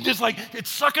temptation just like,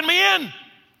 it's sucking me in.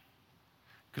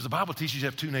 Because the Bible teaches you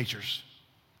have two natures,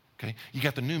 okay? You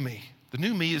got the new me. The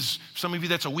new me is, for some of you,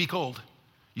 that's a week old.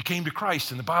 You came to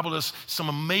Christ, and the Bible does some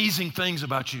amazing things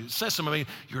about you. It says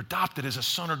you're adopted as a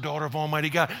son or daughter of Almighty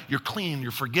God. You're clean,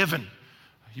 you're forgiven.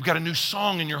 You've got a new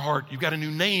song in your heart. You've got a new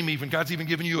name even. God's even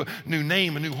given you a new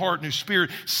name, a new heart, new spirit,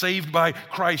 saved by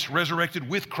Christ, resurrected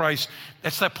with Christ.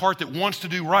 That's that part that wants to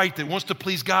do right, that wants to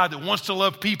please God, that wants to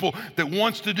love people, that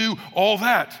wants to do all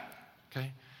that,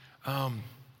 okay?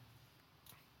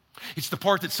 It's the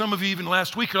part that some of you even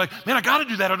last week are like, man, I got to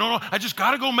do that. I just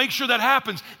got to go make sure that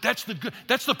happens. That's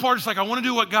the part. It's like, I want to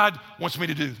do what God wants me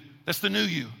to do. That's the new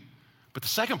you. But the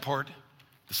second part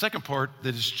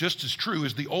that is just as true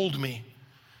is the old me.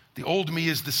 The old me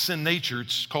is the sin nature.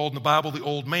 It's called in the Bible the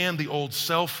old man, the old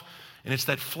self. And it's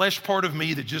that flesh part of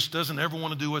me that just doesn't ever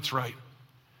want to do what's right.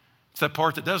 It's that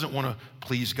part that doesn't want to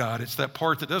please God. It's that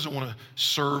part that doesn't want to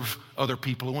serve other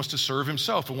people. It wants to serve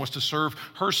himself. It wants to serve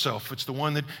herself. It's the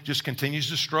one that just continues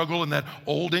to struggle, and that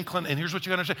old inclination. And here's what you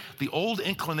got to understand. The old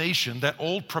inclination, that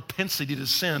old propensity to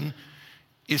sin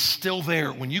is still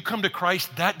there. When you come to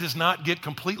Christ, that does not get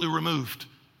completely removed.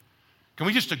 Can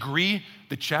we just agree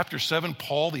that chapter 7,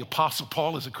 Paul, the Apostle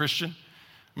Paul, is a Christian?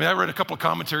 I mean, I read a couple of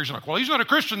commentaries and I'm like, well, he's not a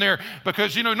Christian there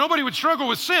because, nobody would struggle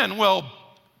with sin. Well,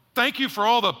 thank you for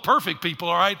all the perfect people,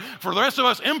 all right? For the rest of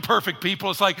us imperfect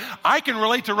people, it's like, I can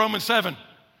relate to Romans 7,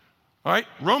 all right?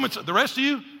 The rest of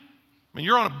you, I mean,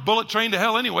 you're on a bullet train to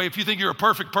hell anyway if you think you're a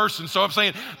perfect person. So I'm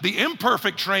saying the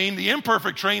imperfect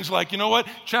train's like, you know what?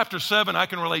 Chapter 7 I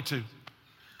can relate to.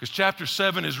 Because chapter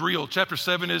 7 is real. Chapter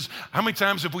 7 is, how many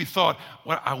times have we thought,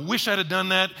 well, I wish I'd have done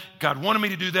that. God wanted me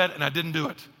to do that and I didn't do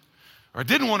it. Or I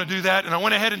didn't want to do that and I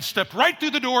went ahead and stepped right through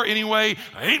the door anyway.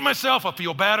 I hate myself. I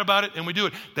feel bad about it, and we do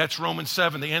it. That's Romans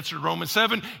 7. The answer to Romans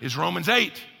 7 is Romans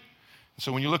 8.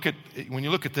 So when you look at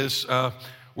this,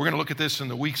 we're going to look at this in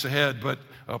the weeks ahead, but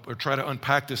or try to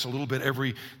unpack this a little bit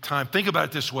every time. Think about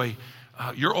it this way.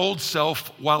 Your old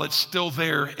self, while it's still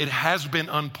there, it has been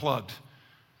unplugged.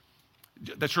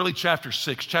 That's really chapter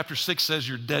 6. Chapter 6 says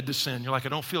you're dead to sin. You're like, I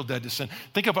don't feel dead to sin.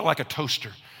 Think of it like a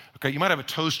toaster. Okay, you might have a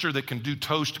toaster that can do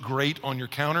toast great on your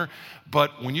counter,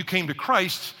 but when you came to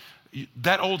Christ,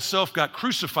 that old self got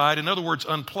crucified, in other words,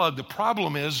 unplugged. The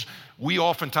problem is I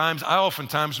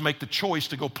oftentimes make the choice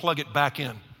to go plug it back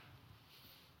in.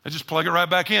 I just plug it right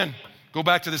back in, go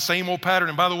back to the same old pattern.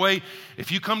 And by the way,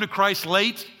 if you come to Christ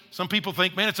late, some people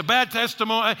think, man, it's a bad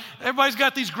testimony. Everybody's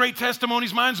got these great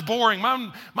testimonies. Mine's boring.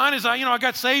 Mine is, I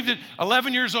got saved at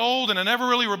 11 years old and I never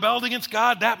really rebelled against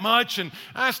God that much and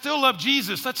I still love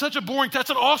Jesus. That's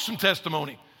an awesome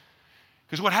testimony.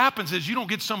 Because what happens is you don't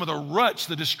get some of the ruts,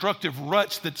 the destructive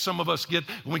ruts that some of us get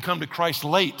when we come to Christ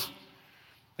late.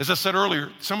 As I said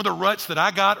earlier, some of the ruts that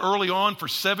I got early on for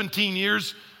 17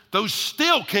 years, those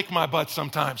still kick my butt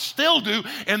sometimes, still do,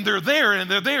 and they're there,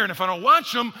 and if I don't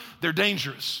watch them, they're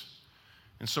dangerous.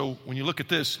 And so when you look at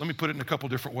this, let me put it in a couple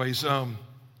different ways.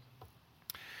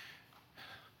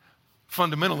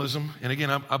 Fundamentalism, and again,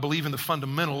 I believe in the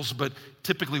fundamentals, but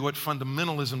typically what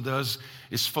fundamentalism does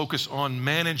is focus on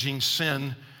managing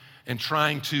sin and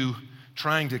trying to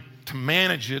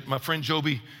manage it. My friend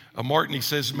Joby Martin, he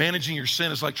says, managing your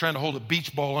sin is like trying to hold a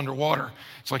beach ball underwater.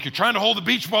 It's like you're trying to hold the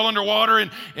beach ball underwater,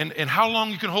 and how long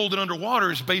you can hold it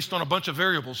underwater is based on a bunch of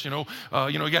variables. You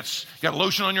got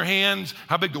lotion on your hands,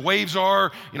 how big the waves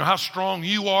are, how strong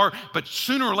you are. But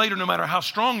sooner or later, no matter how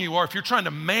strong you are, if you're trying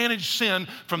to manage sin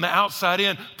from the outside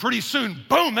in, pretty soon,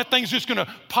 boom, that thing's just going to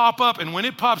pop up. And when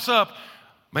it pops up,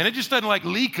 man, it just doesn't like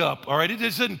leak up, all right? It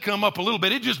just doesn't come up a little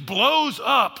bit. It just blows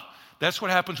up. That's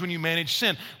what happens when you manage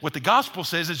sin. What the gospel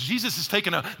says is Jesus has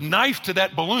taken a knife to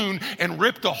that balloon and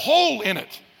ripped a hole in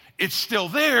it. It's still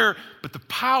there, but the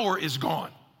power is gone.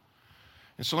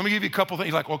 And so let me give you a couple things.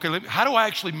 You're like, okay, how do I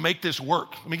actually make this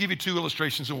work? Let me give you 2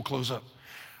 illustrations and we'll close up.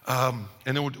 And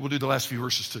then we'll do the last few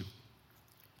verses too.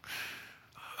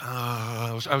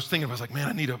 I was thinking, I was like, man,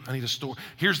 I need a store.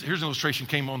 Here's an illustration. I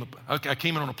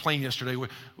came in on a plane yesterday. We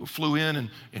flew in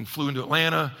and flew into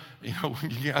Atlanta.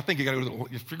 I think you got to go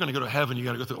if you're going to go to heaven, you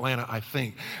got to go to Atlanta, I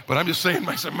think. But I'm just saying,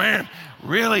 I said, man,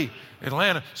 really,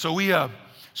 Atlanta. So we go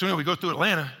through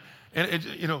Atlanta,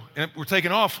 and we're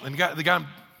taking off, and the guy I'm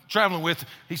traveling with,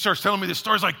 he starts telling me this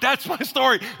story. He's like, that's my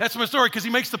story, because he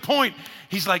makes the point.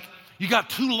 He's like, you got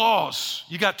 2 laws.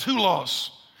 You got the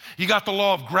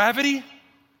law of gravity,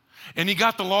 and you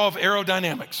got the law of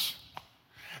aerodynamics.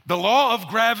 The law of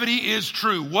gravity is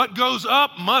true. What goes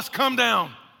up must come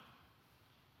down.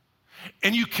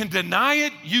 And you can deny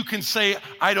it. You can say,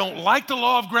 I don't like the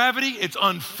law of gravity. It's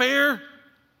unfair.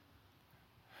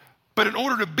 But in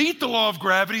order to beat the law of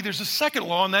gravity, there's a second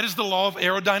law, and that is the law of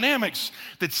aerodynamics.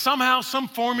 That somehow some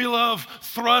formula of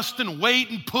thrust and weight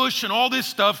and push and all this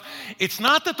stuff, it's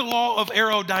not that the law of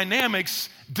aerodynamics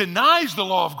denies the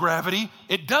law of gravity.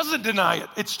 It doesn't deny it.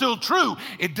 It's still true.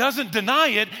 It doesn't deny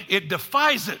it. It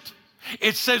defies it.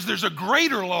 It says there's a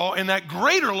greater law, and that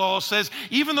greater law says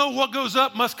even though what goes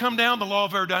up must come down, the law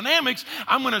of aerodynamics,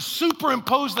 I'm going to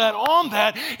superimpose that on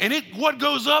that, and what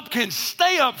goes up can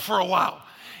stay up for a while.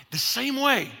 The same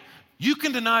way, you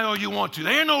can deny all you want to.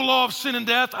 There ain't no law of sin and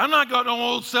death. I'm not got no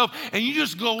old self. And you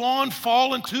just go on,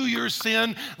 fall into your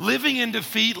sin, living in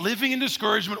defeat, living in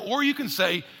discouragement. Or you can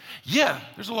say, yeah,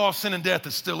 there's a law of sin and death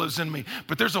that still lives in me.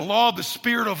 But there's a law of the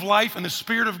Spirit of life, and the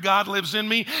Spirit of God lives in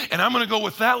me. And I'm going to go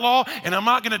with that law, and I'm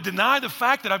not going to deny the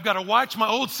fact that I've got to watch my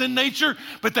old sin nature.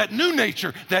 But that new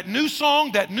nature, that new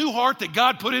song, that new heart that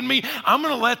God put in me, I'm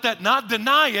going to let that not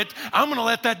deny it. I'm going to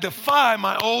let that defy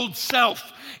my old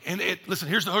self. And listen,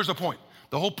 here's the point.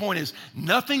 The whole point is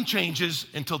nothing changes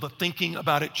until the thinking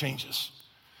about it changes.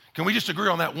 Can we just agree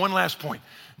on that one last point?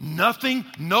 Nothing,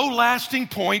 no lasting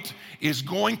point is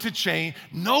going to change.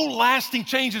 No lasting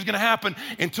change is going to happen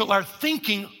until our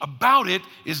thinking about it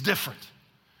is different.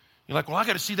 You're like, well, I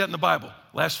got to see that in the Bible.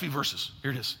 Last few verses. Here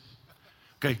it is.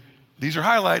 Okay, these are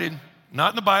highlighted.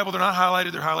 Not in the Bible. They're not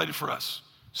highlighted. They're highlighted for us.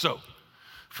 So,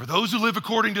 for those who live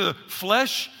according to the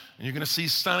flesh, and you're going to see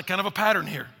kind of a pattern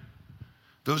here.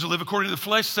 Those who live according to the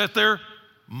flesh set their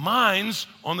minds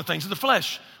on the things of the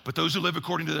flesh. But those who live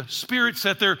according to the Spirit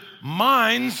set their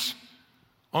minds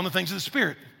on the things of the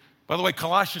Spirit. By the way,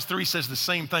 Colossians 3 says the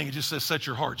same thing. It just says set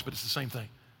your hearts, but it's the same thing.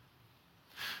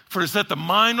 For to set the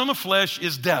mind on the flesh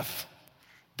is death.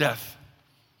 Death.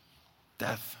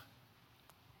 Death.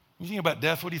 When you think about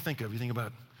death, what do you think of? You think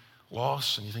about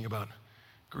loss, and you think about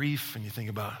grief, and you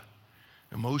think about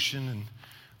emotion. And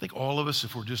I think all of us,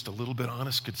 if we're just a little bit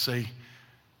honest, could say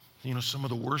You know, some of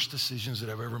the worst decisions that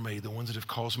I've ever made, the ones that have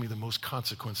caused me the most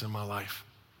consequence in my life.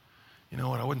 You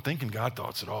know, and I wasn't thinking God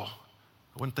thoughts at all.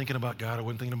 I wasn't thinking about God. I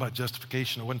wasn't thinking about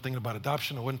justification. I wasn't thinking about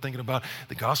adoption. I wasn't thinking about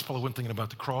the gospel. I wasn't thinking about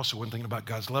the cross. I wasn't thinking about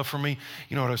God's love for me.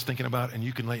 You know what I was thinking about? And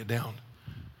you can lay it down.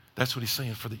 That's what he's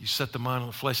saying, for that you set the mind on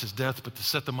the flesh is death, but to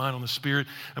set the mind on the spirit.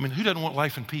 I mean, who doesn't want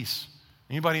life and peace?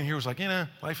 Anybody in here was like,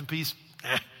 life and peace?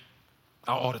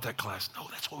 I'll audit that class. No,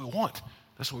 that's what we want.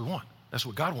 That's what we want. That's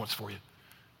what God wants for you.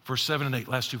 Verse 7 and 8,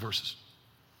 last two verses.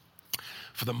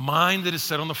 For the mind that is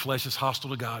set on the flesh is hostile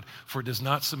to God, for it does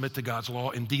not submit to God's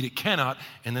law. Indeed, it cannot.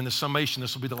 And then the summation,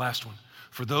 this will be the last one.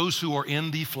 For those who are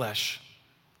in the flesh,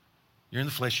 you're in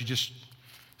the flesh,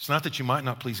 it's not that you might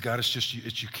not please God, it's just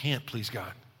you can't please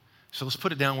God. So let's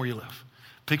put it down where you live.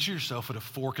 Picture yourself at a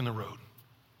fork in the road.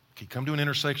 Okay, you come to an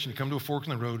intersection, you come to a fork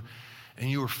in the road, and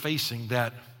you are facing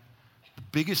the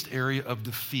biggest area of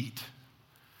defeat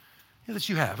that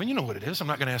you have. And you know what it is. I'm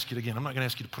not going to ask you again. I'm not going to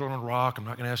ask you to put it on a rock. I'm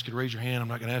not going to ask you to raise your hand. I'm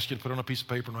not going to ask you to put it on a piece of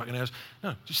paper. I'm not going to ask.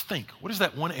 No, just think. What is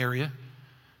that one area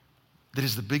that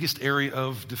is the biggest area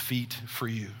of defeat for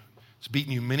you? It's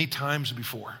beaten you many times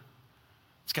before.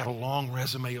 It's got a long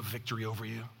resume of victory over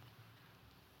you.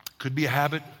 Could be a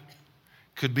habit.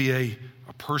 Could be a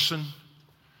person.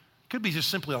 Could be just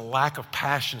simply a lack of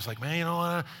passion. It's like, man, you know what?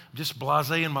 I'm just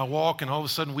blasé in my walk, and all of a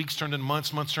sudden weeks turned into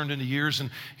months, months turned into years, and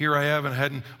here I have, and I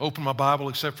hadn't opened my Bible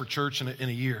except for church in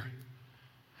a year.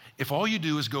 If all you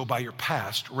do is go by your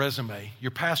past resume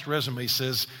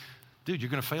says, dude,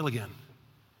 you're going to fail again.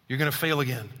 You're going to fail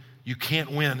again. You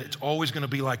can't win. It's always going to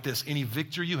be like this. Any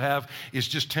victory you have is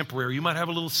just temporary. You might have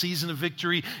a little season of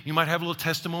victory. You might have a little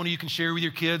testimony you can share with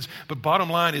your kids. But bottom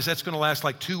line is that's going to last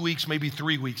like 2 weeks, maybe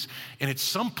 3 weeks. And at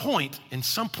some point,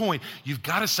 you've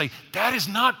got to say, that is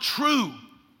not true.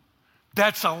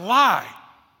 That's a lie.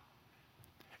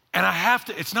 And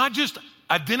it's not just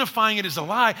identifying it as a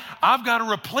lie. I've got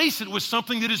to replace it with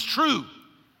something that is true.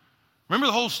 Remember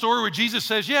the whole story where Jesus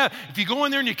says, if you go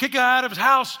in there and you kick somebody out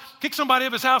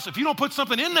of his house, if you don't put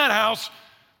something in that house,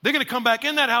 they're going to come back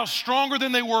in that house stronger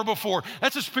than they were before.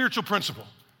 That's a spiritual principle.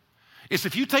 It's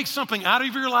if you take something out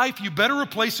of your life, you better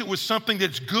replace it with something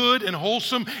that's good and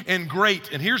wholesome and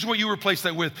great. And here's what you replace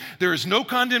that with. There is no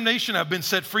condemnation. I've been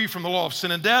set free from the law of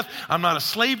sin and death. I'm not a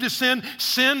slave to sin.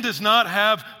 Sin does not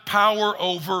have power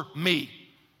over me.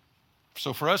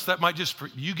 So for us, that might just, for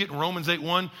you getting Romans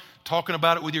 8:1, talking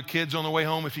about it with your kids on the way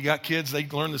home. If you got kids, they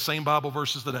learn the same Bible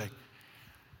verses today.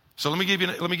 So let me give you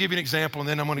an example, and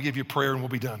then I'm going to give you a prayer, and we'll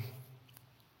be done.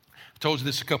 I told you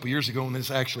this a couple years ago when this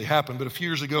actually happened, but a few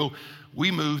years ago,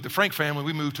 the Frank family,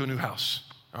 we moved to a new house,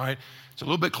 all right? It's a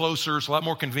little bit closer. It's a lot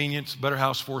more convenient. It's a better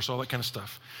house for us, all that kind of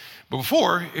stuff. But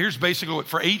before, here's basically what,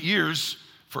 for 8 years,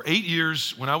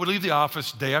 when I would leave the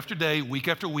office day after day, week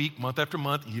after week, month after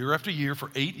month, year after year, for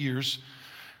 8 years,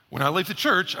 when I left the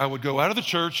church, I would go out of the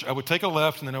church, I would take a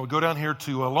left, and then I would go down here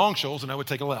to Long Shoals, and I would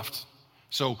take a left.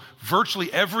 So virtually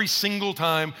every single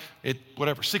time at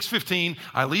 6:15,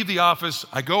 I leave the office,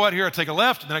 I go out here, I take a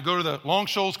left, and then I go to the Long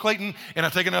Shoals, Clayton, and I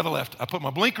take another left. I put my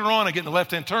blinker on, I get in the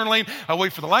left-hand turn lane, I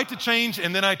wait for the light to change,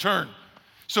 and then I turn.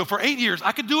 So for 8 years,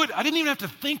 I could do it. I didn't even have to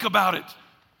think about it.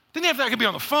 I could be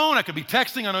on the phone, I could be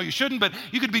texting, I know you shouldn't, but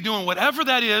you could be doing whatever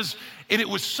that is, and it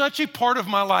was such a part of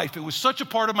my life. It was such a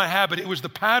part of my habit. It was the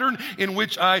pattern in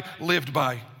which I lived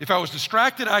by. If I was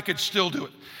distracted, I could still do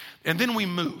it. And then we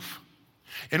move.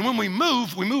 And when we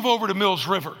move over to Mills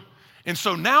River. And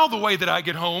so now the way that I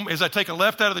get home is I take a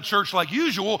left out of the church like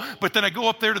usual, but then I go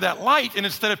up there to that light, and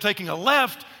instead of taking a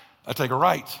left, I take a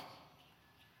right.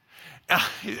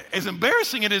 As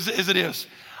embarrassing as it is,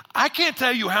 I can't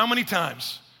tell you how many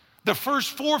times the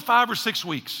first 4, 5, or 6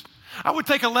 weeks, I would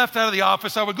take a left out of the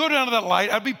office. I would go down to that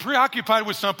light. I'd be preoccupied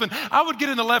with something. I would get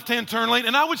in the left-hand turn lane,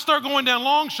 and I would start going down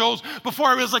Long Shoals before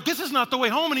I was like, this is not the way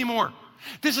home anymore.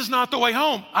 This is not the way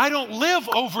home. I don't live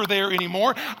over there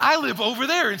anymore. I live over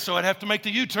there, and so I'd have to make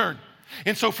the U-turn.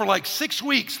 And so for like 6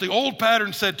 weeks, the old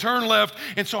pattern said turn left,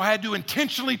 and so I had to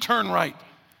intentionally turn right.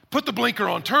 Put the blinker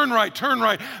on, turn right, turn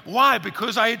right. Why?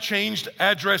 Because I had changed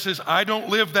addresses. I don't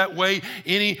live that way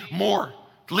anymore.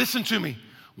 Listen to me.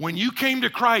 When you came to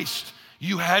Christ,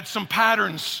 you had some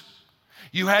patterns.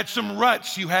 You had some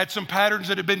ruts. You had some patterns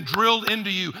that had been drilled into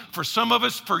you. For some of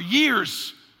us, for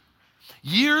years.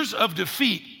 Years of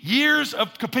defeat. Years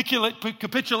of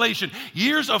capitulation.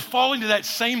 Years of falling to that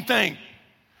same thing.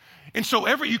 And so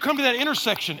you come to that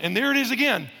intersection, and there it is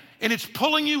again. And it's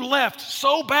pulling you left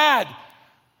so bad.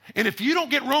 And if you don't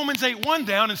get Romans 8:1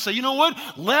 down and say, you know what?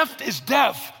 Left is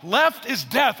death. Left is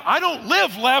death. I don't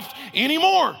live left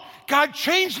anymore. God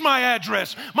changed my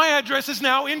address. My address is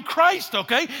now in Christ,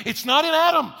 okay? It's not in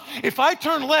Adam. If I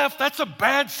turn left, that's a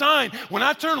bad sign. When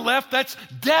I turn left, that's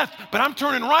death. But I'm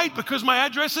turning right because my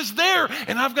address is there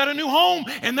and I've got a new home,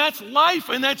 and that's life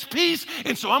and that's peace.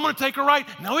 And so I'm going to take a right.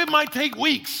 Now, it might take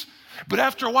weeks, but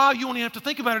after a while, you won't even have to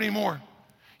think about it anymore.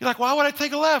 You're like, why would I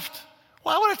take a left?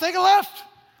 Why would I take a left?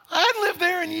 I hadn't lived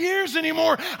there in years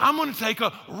anymore. I'm going to take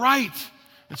a right.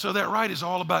 And so that right is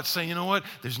all about saying, you know what?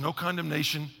 There's no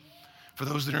condemnation for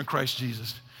those that are in Christ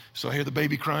Jesus. So I hear the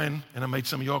baby crying, and I made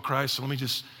some of y'all cry, so let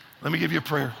me give you a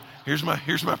prayer. Here's my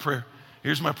prayer.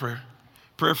 Here's my prayer.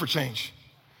 Prayer for change.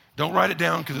 Don't write it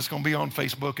down because it's going to be on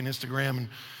Facebook and Instagram and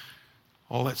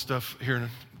all that stuff here in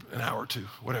an hour or two,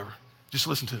 whatever. Just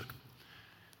listen to it.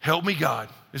 Help me, God.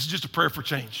 This is just a prayer for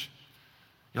change.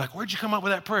 You're like, where'd you come up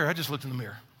with that prayer? I just looked in the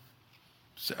mirror.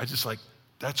 I just like,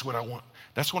 that's what I want.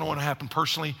 That's what I want to happen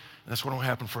personally, and that's what I want to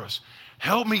happen for us.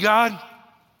 Help me, God.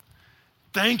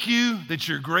 Thank you that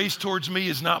your grace towards me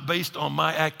is not based on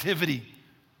my activity,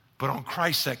 but on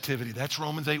Christ's activity. That's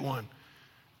Romans 8:1.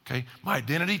 Okay? My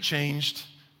identity changed,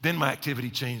 then my activity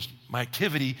changed. My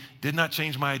activity did not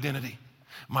change my identity.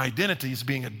 My identity is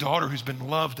being a daughter who's been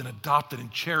loved and adopted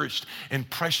and cherished and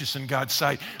precious in God's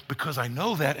sight. Because I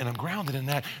know that and I'm grounded in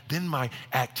that, then my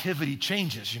activity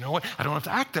changes. You know what? I don't have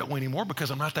to act that way anymore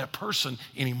because I'm not that person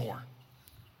anymore.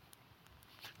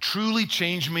 Truly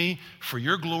change me for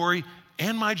your glory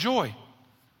and my joy. I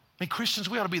mean, Christians,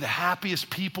 we ought to be the happiest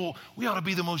people. We ought to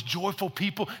be the most joyful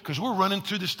people because we're running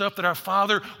through the stuff that our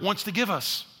Father wants to give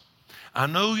us. I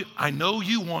know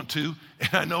you want to,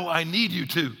 and I know I need you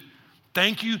to.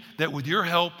 Thank you that with your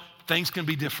help, things can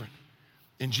be different.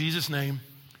 In Jesus' name,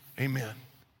 amen.